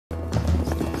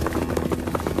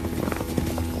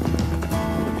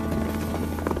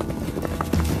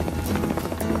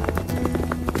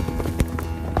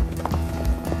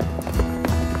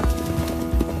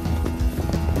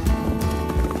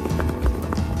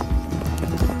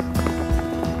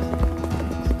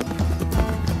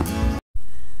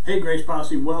Hey Grace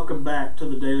Posse, welcome back to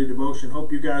the Daily Devotion.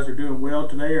 Hope you guys are doing well.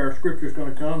 Today our scripture is going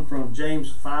to come from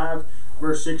James 5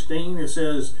 verse 16. It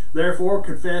says, "Therefore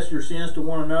confess your sins to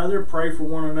one another, pray for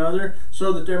one another,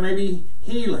 so that there may be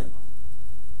healing."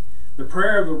 The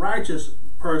prayer of the righteous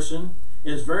person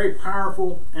is very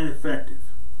powerful and effective.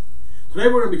 Today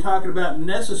we're going to be talking about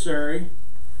necessary,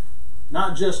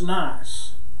 not just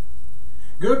nice.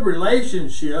 Good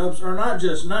relationships are not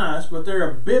just nice, but they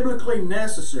are biblically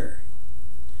necessary.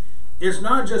 It's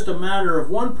not just a matter of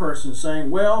one person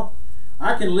saying, well,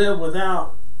 I can live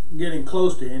without getting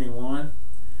close to anyone.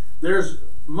 There's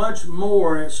much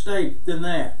more at stake than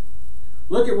that.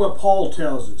 Look at what Paul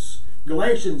tells us.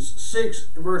 Galatians 6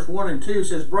 verse 1 and 2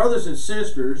 says, "Brothers and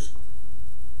sisters,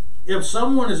 if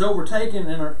someone is overtaken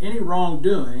in any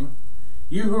wrongdoing,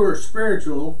 you who are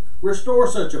spiritual, restore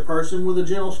such a person with a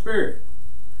gentle spirit,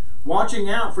 watching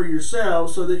out for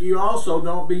yourselves so that you also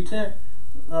don't be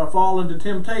fall into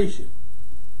temptation.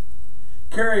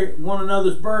 Carry one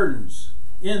another's burdens.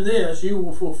 In this you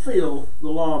will fulfill the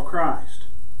law of Christ."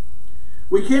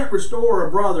 We can't restore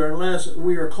a brother unless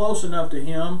we are close enough to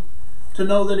him to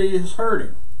know that he is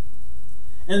hurting.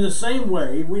 In the same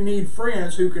way, we need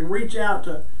friends who we can reach out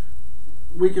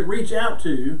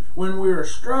to when we are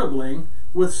struggling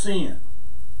with sin.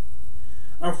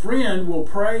 A friend will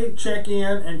pray, check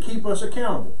in, and keep us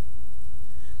accountable.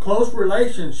 Close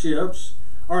relationships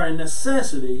are a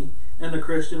necessity in the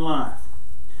Christian life.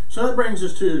 So that brings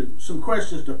us to some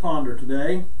questions to ponder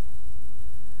today.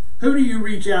 Who do you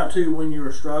reach out to when you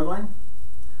are struggling?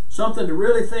 Something to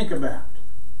really think about.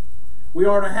 We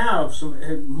are to have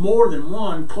more than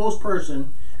one close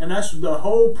person, and that's the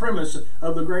whole premise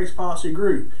of the Grace Posse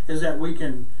group, is that we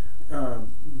can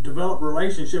develop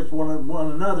relationships with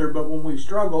one another, but when we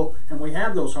struggle and we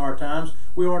have those hard times,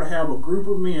 we ought to have a group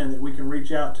of men that we can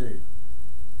reach out to.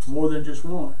 More than just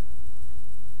one.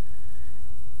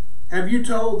 Have you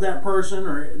told that person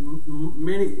or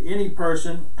any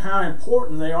person how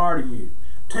important they are to you?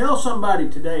 Tell somebody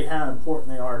today how important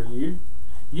they are to you.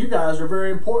 You guys are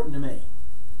very important to me.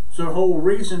 It's the whole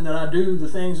reason that I do the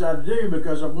things I do,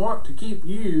 because I want to keep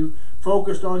you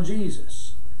focused on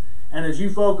Jesus. And as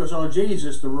you focus on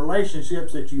Jesus, the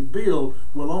relationships that you build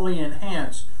will only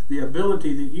enhance the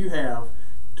ability that you have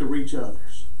to reach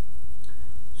others.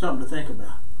 Something to think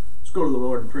about. Let's go to the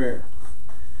Lord in prayer.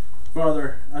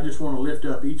 Father, I just want to lift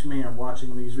up each man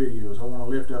watching these videos. I want to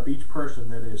lift up each person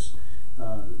that is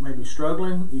maybe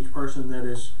struggling, each person that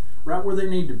is right where they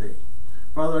need to be.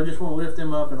 Father, I just want to lift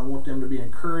them up, and I want them to be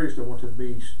encouraged. I want them to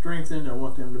be strengthened. I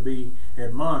want them to be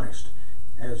admonished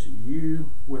as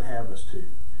you would have us to.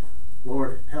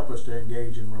 Lord, help us to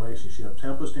engage in relationships.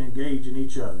 Help us to engage in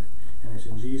each other. And it's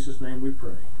in Jesus' name we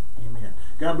pray. Amen.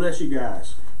 God bless you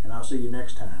guys, and I'll see you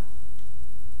next time.